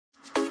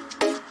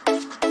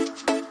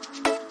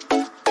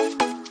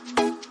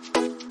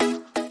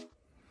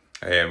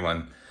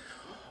everyone.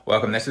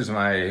 Welcome. This is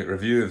my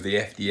review of the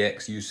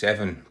FDX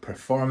U7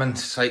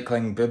 performance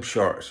cycling bib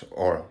shorts,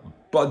 or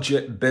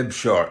budget bib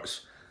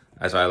shorts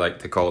as I like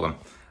to call them.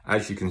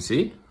 As you can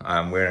see,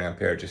 I'm wearing a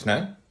pair just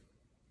now.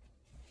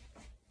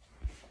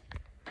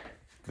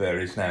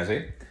 Very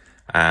snazzy.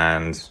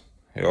 And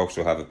I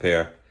also have a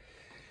pair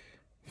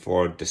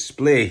for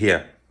display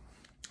here.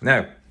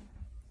 Now,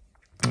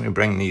 let me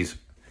bring these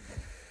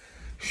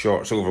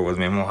shorts over with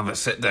me and we'll have a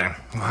sit down.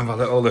 We'll have a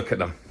little look at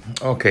them.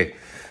 Okay,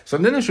 so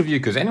I'm doing this review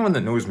because anyone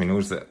that knows me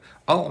knows that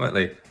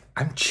ultimately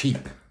I'm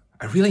cheap.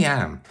 I really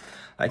am.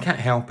 I can't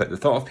help it. The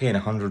thought of paying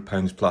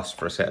 £100 plus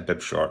for a set of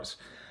bib shorts,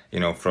 you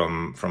know,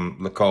 from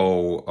Le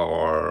Col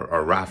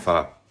or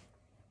Rapha,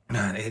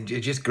 man, it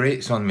just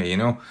grates on me, you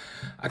know.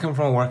 I come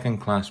from a working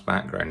class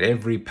background.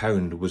 Every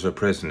pound was a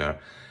prisoner,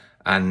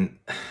 and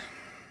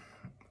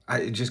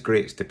it just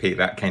grates to pay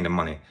that kind of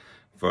money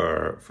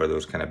for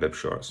those kind of bib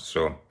shorts.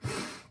 So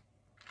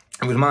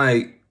it was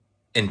my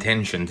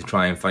intention to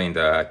try and find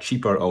a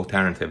cheaper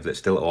alternative that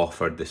still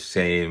offered the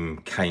same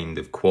kind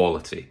of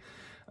quality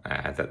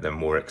that the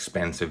more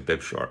expensive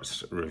bib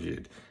shorts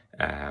reviewed.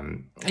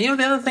 And you know,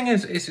 the other thing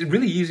is, it's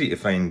really easy to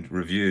find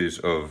reviews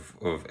of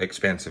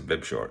expensive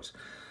bib shorts,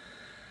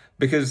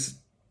 because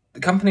the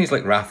companies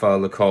like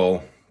Rapha, Le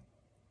Col,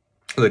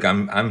 look,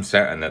 I'm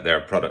certain that their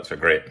products are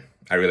great.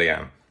 I really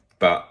am.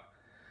 But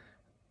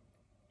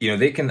you know,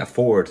 they can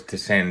afford to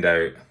send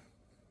out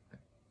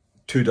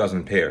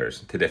 24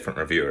 pairs to different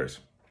reviewers.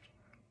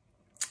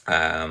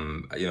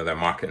 You know, their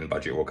marketing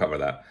budget will cover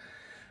that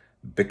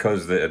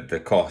because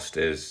the cost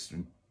is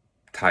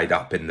tied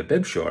up in the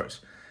bib shorts.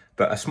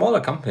 But a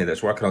smaller company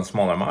that's working on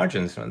smaller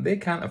margins, they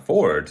can't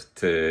afford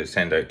to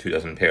send out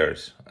 24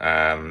 pairs.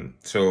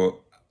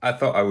 So I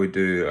thought I would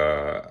do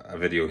a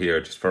video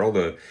here just for all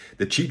the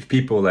cheap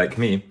people like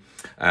me.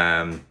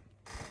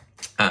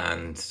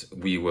 And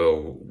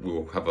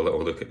we'll have a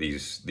little look at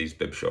these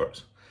bib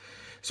shorts.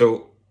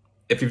 So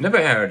if you've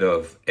never heard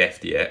of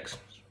FDX,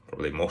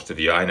 probably most of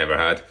you, I never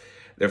had.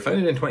 They're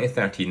founded in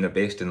 2013. They're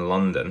based in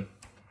London,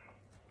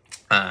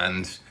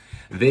 and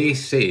they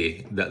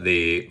say that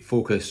they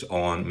focus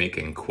on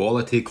making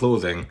quality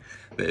clothing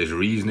that is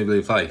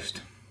reasonably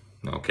priced.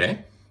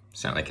 Okay,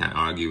 certainly can't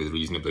argue with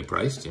reasonably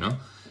priced, you know.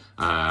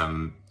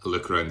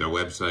 Look around their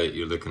website,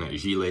 you're looking at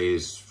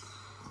gilets,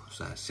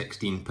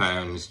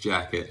 £16,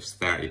 jackets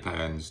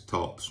 £30,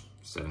 tops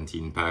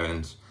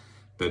 £17,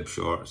 bib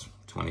shorts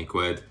 20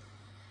 quid.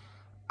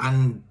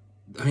 And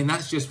I mean,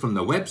 that's just from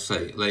the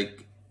website.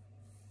 Like,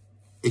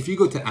 if you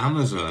go to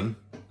Amazon,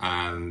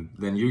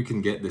 then you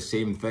can get the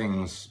same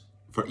things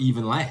for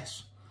even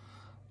less,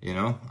 you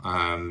know,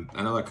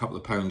 another couple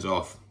of pounds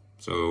off.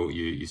 So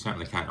you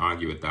certainly can't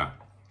argue with that.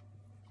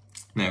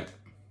 Now,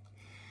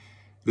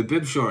 the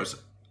bib shorts,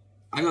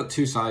 I got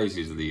two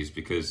sizes of these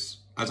because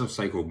as I've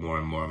cycled more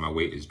and more, my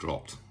weight has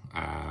dropped,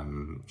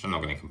 which I'm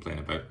not going to complain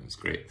about. It's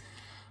great.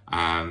 So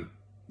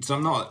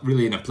I'm not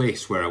really in a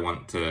place where I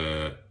want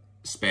to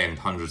spend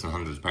hundreds and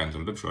hundreds of pounds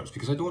on bib shorts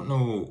because I don't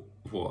know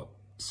what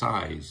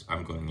size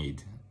I'm going to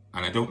need,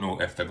 and I don't know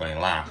if they're going to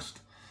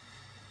last.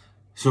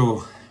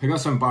 So we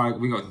went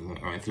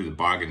through the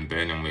bargain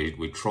bin and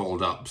we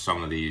trolled up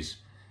some of these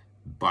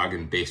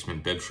bargain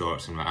basement bib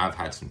shorts, and I've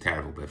had some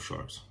terrible bib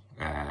shorts.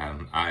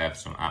 I have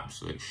some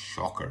absolute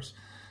shockers.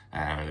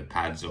 The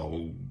pads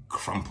all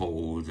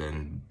crumpled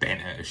and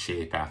bent out of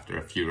shape after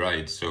a few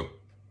rides. So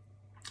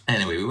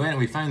anyway, we went and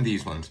we found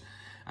these ones,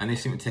 and they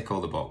seem to tick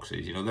all the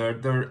boxes. You know,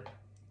 they're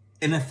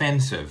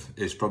inoffensive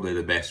is probably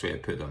the best way to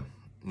put them.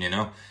 You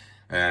know,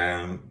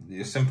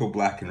 simple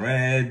black and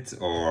red,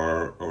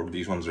 or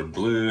these ones are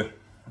blue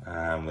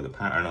with a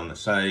pattern on the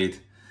side.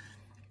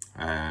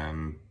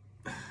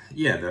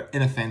 Yeah, they're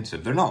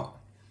inoffensive. They're not,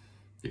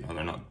 you know,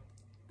 they're not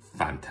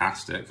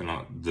fantastic. They're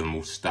not the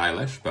most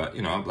stylish, but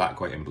you know, a black,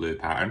 white, and blue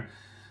pattern.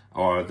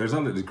 Or there's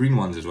green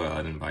ones as well.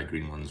 I didn't buy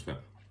green ones,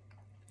 but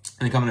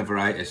and they come in a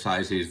variety of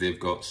sizes. They've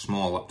got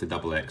small up to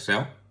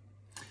XXL.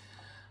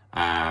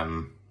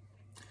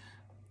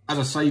 As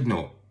a side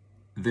note,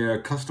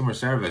 their customer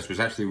service was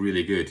actually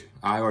really good.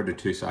 I ordered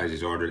two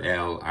sizes, ordered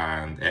L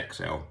and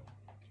XL,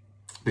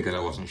 because I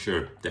wasn't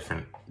sure.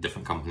 Different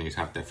companies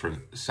have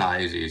different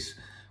sizes,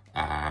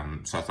 so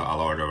I thought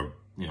I'll order,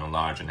 you know,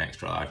 large and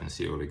extra large and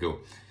see where we go.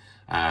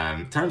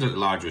 Turns out the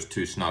large was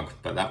too snug,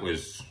 but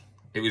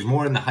it was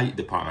more in the height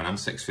department. I'm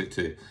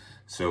 6'2",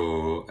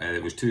 so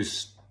it was too.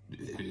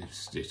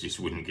 It just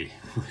wouldn't get.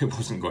 It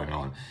wasn't going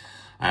on.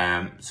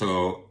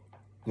 So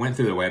went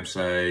through the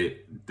website,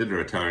 did the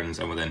returns,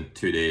 and within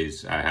 2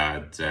 days I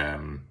had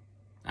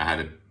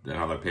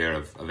another pair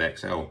of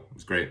XL. It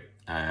was great.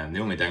 And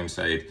the only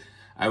downside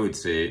I would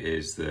say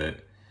is that,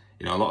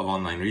 you know, a lot of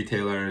online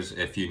retailers,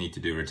 if you need to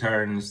do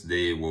returns,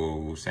 they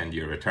will send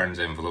you a returns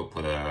envelope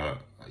with a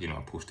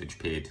postage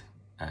paid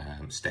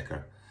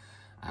sticker.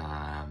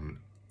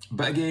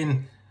 But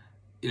again,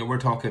 you know, we're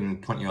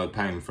talking 20 odd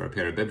pound for a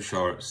pair of bib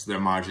shorts. Their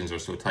margins are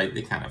so tight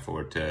they can't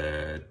afford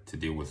to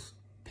deal with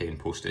paying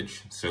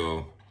postage.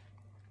 So,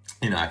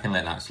 you know, I can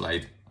let that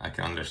slide. I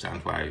can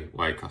understand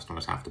why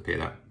customers have to pay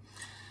that.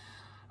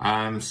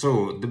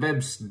 So the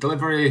Bibs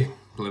delivery,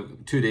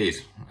 2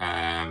 days.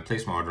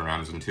 Placed my order on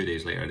Amazon 2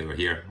 days later, they were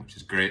here, which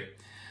is great.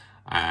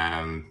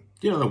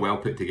 You know, they're well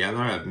put together.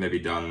 I've maybe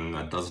done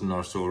a dozen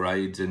or so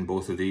rides in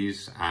both of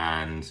these,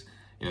 and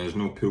you know, there's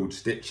no pulled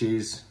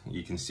stitches.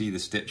 You can see the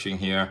stitching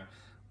here.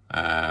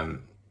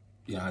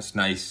 You know, it's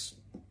nice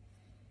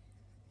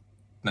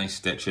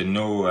stitching.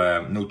 No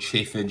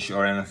chafage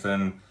or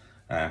anything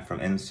from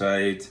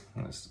inside.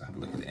 Let's have a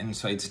look at the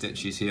inside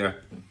stitches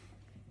here.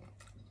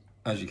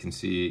 As you can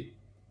see,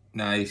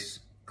 nice,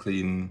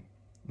 clean,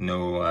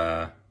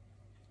 no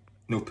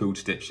pulled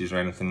stitches or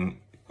anything,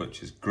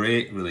 which is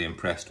great. Really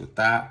impressed with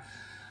that.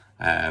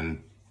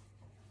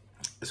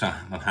 So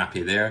I'm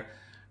happy there.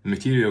 The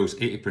material is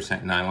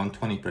 80% nylon,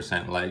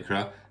 20%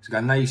 lycra. It's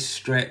got a nice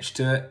stretch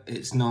to it.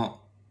 It's not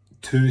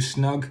too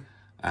snug.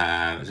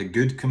 It's a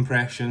good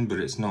compression, but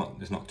it's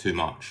not too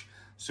much.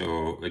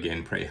 So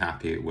again, pretty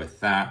happy with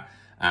that.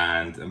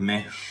 And a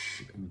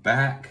mesh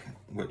back,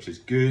 which is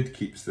good.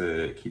 Keeps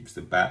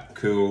the back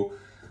cool.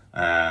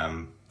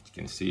 You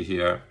can see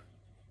here.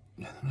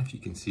 I don't know if you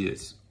can see,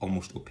 it's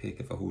almost opaque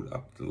if I hold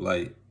up the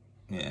light.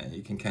 Yeah,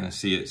 you can kind of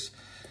see it's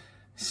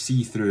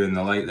see-through in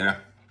the light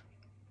there.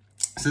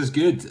 So it's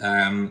good.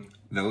 The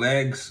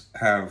legs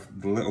have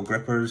the little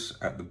grippers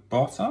at the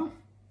bottom.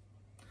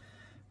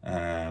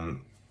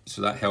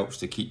 So that helps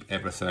to keep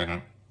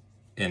everything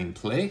in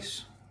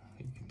place.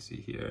 You can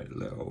see here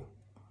little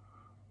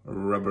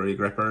rubbery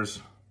grippers.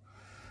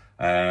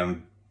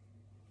 So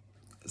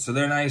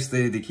they're nice,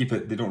 they keep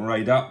it, they don't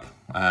ride up.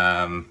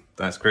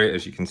 That's great.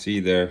 As you can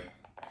see, they're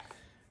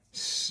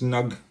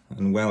snug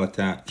and well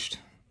attached.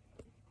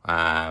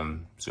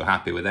 So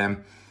happy with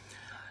them.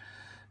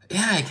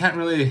 Yeah, I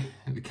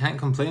can't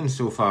complain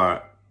so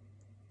far.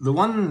 The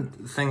one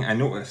thing I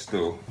noticed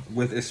though,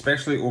 with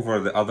especially over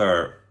the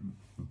other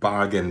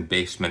bargain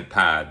basement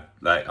pad,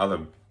 like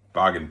other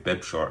bargain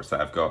bib shorts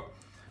that I've got,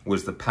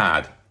 was the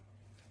pad.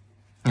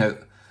 Now,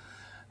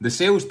 the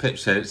sales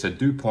pitch said it's a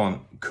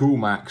DuPont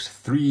Coolmax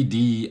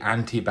 3D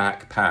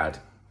anti-back pad.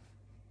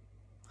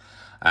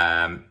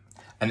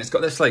 And it's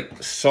got this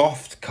like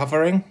soft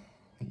covering.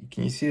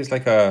 Can you see it's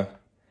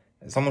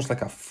almost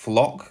like a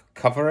flock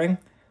covering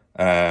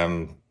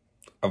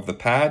of the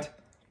pad.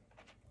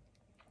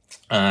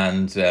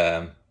 And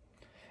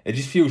it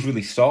just feels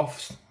really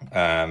soft.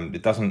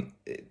 It doesn't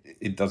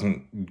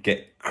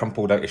get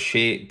crumpled out of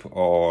shape,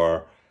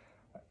 or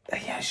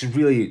yeah, it's just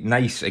really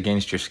nice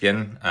against your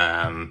skin.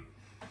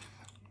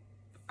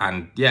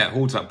 And yeah, it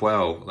holds up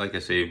well. Like I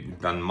say, we've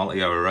done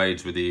multi-hour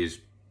rides with these,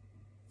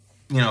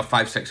 you know,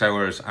 5-6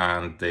 hours,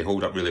 and they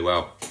hold up really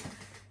well.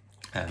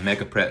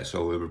 Mega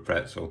Pretzel, Uber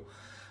Pretzel,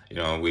 you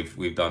know,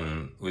 we've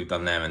done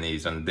them in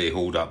these, and they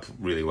hold up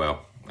really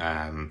well.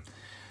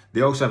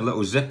 They also have a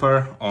little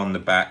zipper on the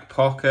back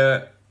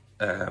pocket,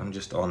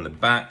 just on the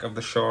back of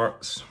the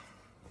shorts,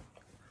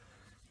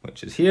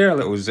 which is here, a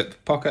little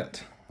zip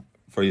pocket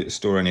for you to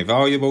store any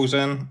valuables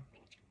in.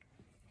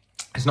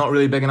 It's not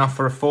really big enough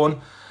for a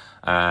phone,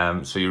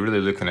 so you're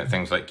really looking at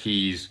things like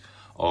keys,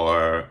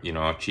 or you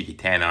know, a cheeky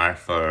tenner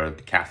for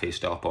the cafe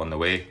stop on the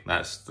way.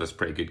 That's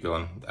pretty good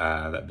going.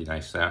 That'd be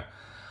nice there.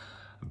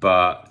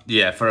 But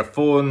yeah, for a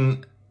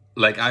phone,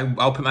 like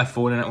I'll put my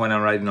phone in it when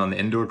I'm riding on the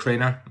indoor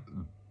trainer,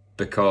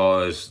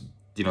 because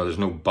you know, there's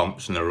no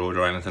bumps in the road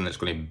or anything that's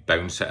going to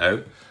bounce it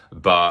out.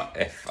 But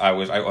if I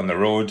was out on the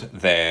road,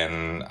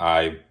 then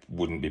I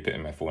wouldn't be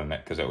putting my phone in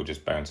it, because it will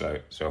just bounce out.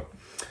 So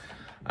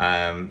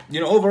you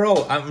know,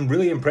 overall, I'm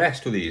really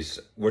impressed with these.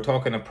 We're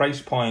talking a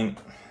price point,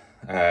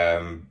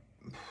 around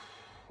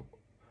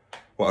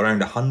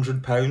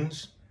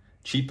 £100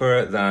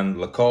 cheaper than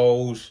Le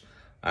Col's,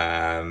 you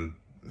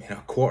know,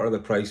 a quarter of the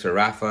price of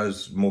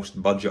Rapha's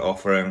most budget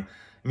offering.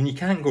 I mean, you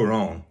can't go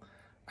wrong.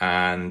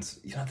 And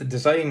you know, the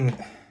design,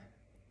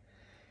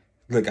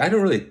 look, I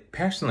don't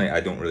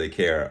really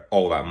care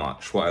all that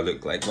much what I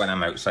look like when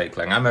I'm out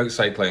cycling. I'm out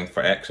cycling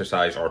for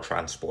exercise or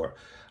transport.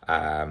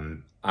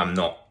 I'm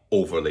not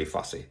overly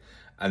fussy,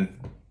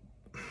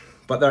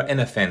 but they're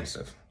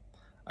inoffensive.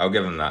 I'll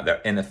give them that.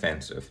 They're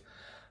inoffensive.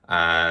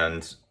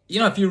 And you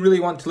know, if you really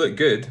want to look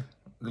good,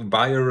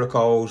 buy your Le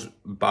Cols,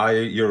 buy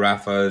your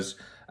Raphas.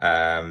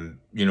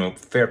 You know,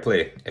 fair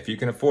play. If you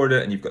can afford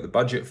it and you've got the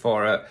budget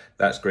for it,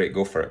 that's great,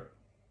 go for it.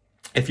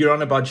 If you're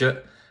on a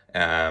budget,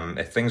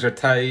 if things are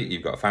tight,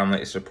 you've got family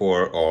to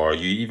support, or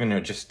you even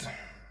are just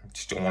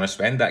don't want to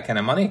spend that kind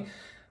of money,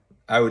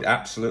 I would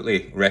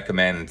absolutely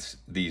recommend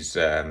these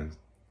FDX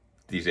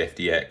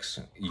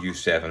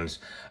U7s.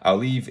 I'll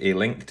leave a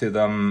link to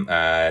them,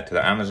 to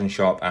their Amazon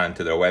shop and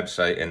to their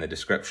website in the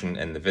description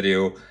in the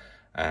video,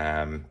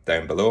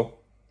 down below.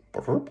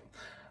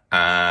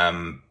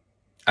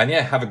 And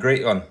yeah, have a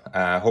great one.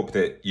 Hope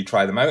that you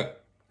try them out,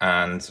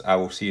 and I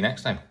will see you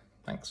next time.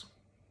 Thanks.